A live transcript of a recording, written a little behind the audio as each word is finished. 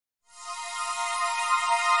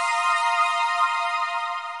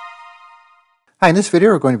Hi, in this video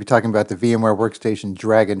we're going to be talking about the VMware Workstation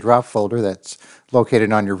drag and drop folder that's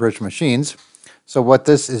located on your virtual machines. So what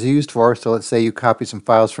this is used for, so let's say you copy some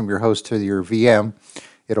files from your host to your VM,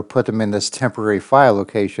 it'll put them in this temporary file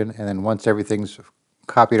location, and then once everything's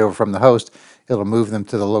copied over from the host, it'll move them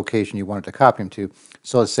to the location you want it to copy them to.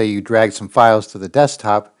 So let's say you drag some files to the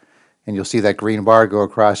desktop, and you'll see that green bar go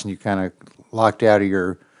across and you kind of locked out of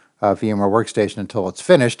your VMware Workstation until it's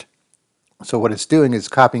finished. So what it's doing is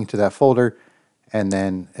copying to that folder, and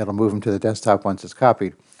then it'll move them to the desktop once it's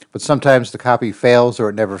copied. But sometimes the copy fails or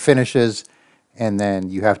it never finishes, and then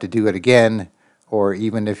you have to do it again, or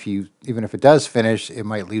even if it does finish, it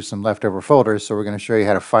might leave some leftover folders. So we're going to show you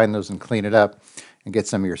how to find those and clean it up and get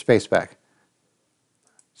some of your space back.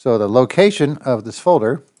 So the location of this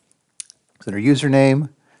folder is under username.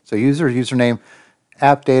 So username,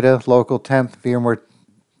 AppData, local temp,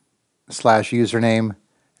 VMware/username,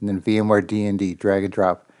 and then VMwareDnD, drag and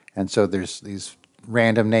drop. And so there's these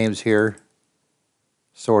random names here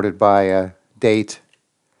sorted by date,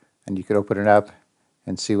 and you could open it up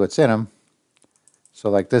and see what's in them. So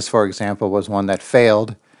like this, for example, was one that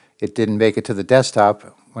failed. It didn't make it to the desktop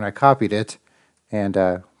when I copied it, and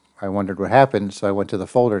I wondered what happened, so I went to the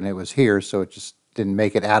folder and it was here, so it just didn't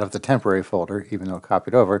make it out of the temporary folder, even though it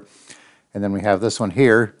copied over. And then we have this one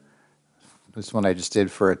here. This one I just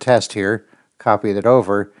did for a test here, copied it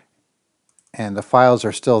over, and the files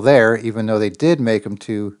are still there, even though they did make them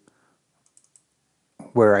to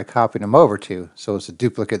where I copied them over to. So it's a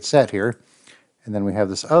duplicate set here. And then we have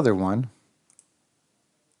this other one,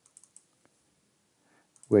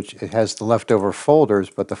 which it has the leftover folders,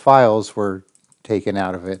 but the files were taken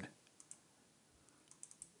out of it.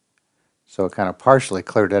 So it kind of partially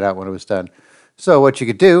cleared it out when it was done. So what you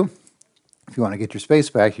could do, if you want to get your space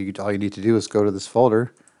back, all you need to do is go to this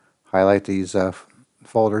folder, highlight these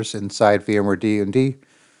folders inside VMwareDnD,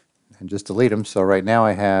 and just delete them. So right now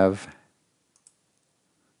I have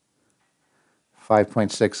 5.6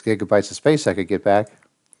 gigabytes of space I could get back.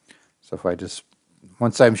 So if I just,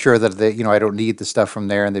 once I'm sure that I don't need the stuff from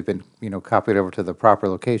there and they've been copied over to the proper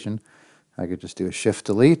location, I could just do a shift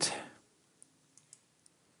delete.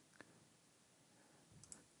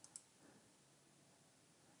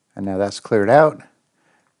 And now that's cleared out.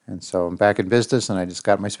 And so I'm back in business and I just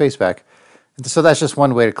got my space back. And so that's just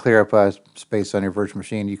one way to clear up space on your virtual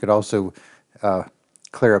machine. You could also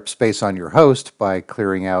clear up space on your host by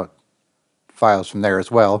clearing out files from there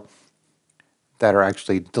as well that are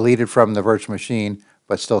actually deleted from the virtual machine,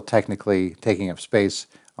 but still technically taking up space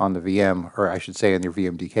on the VM, or I should say in your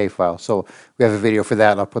VMDK file. So we have a video for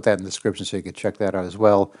that. I'll put that in the description so you can check that out as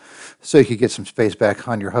well, so you can get some space back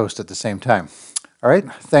on your host at the same time. All right,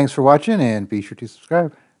 thanks for watching, and be sure to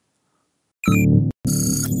subscribe.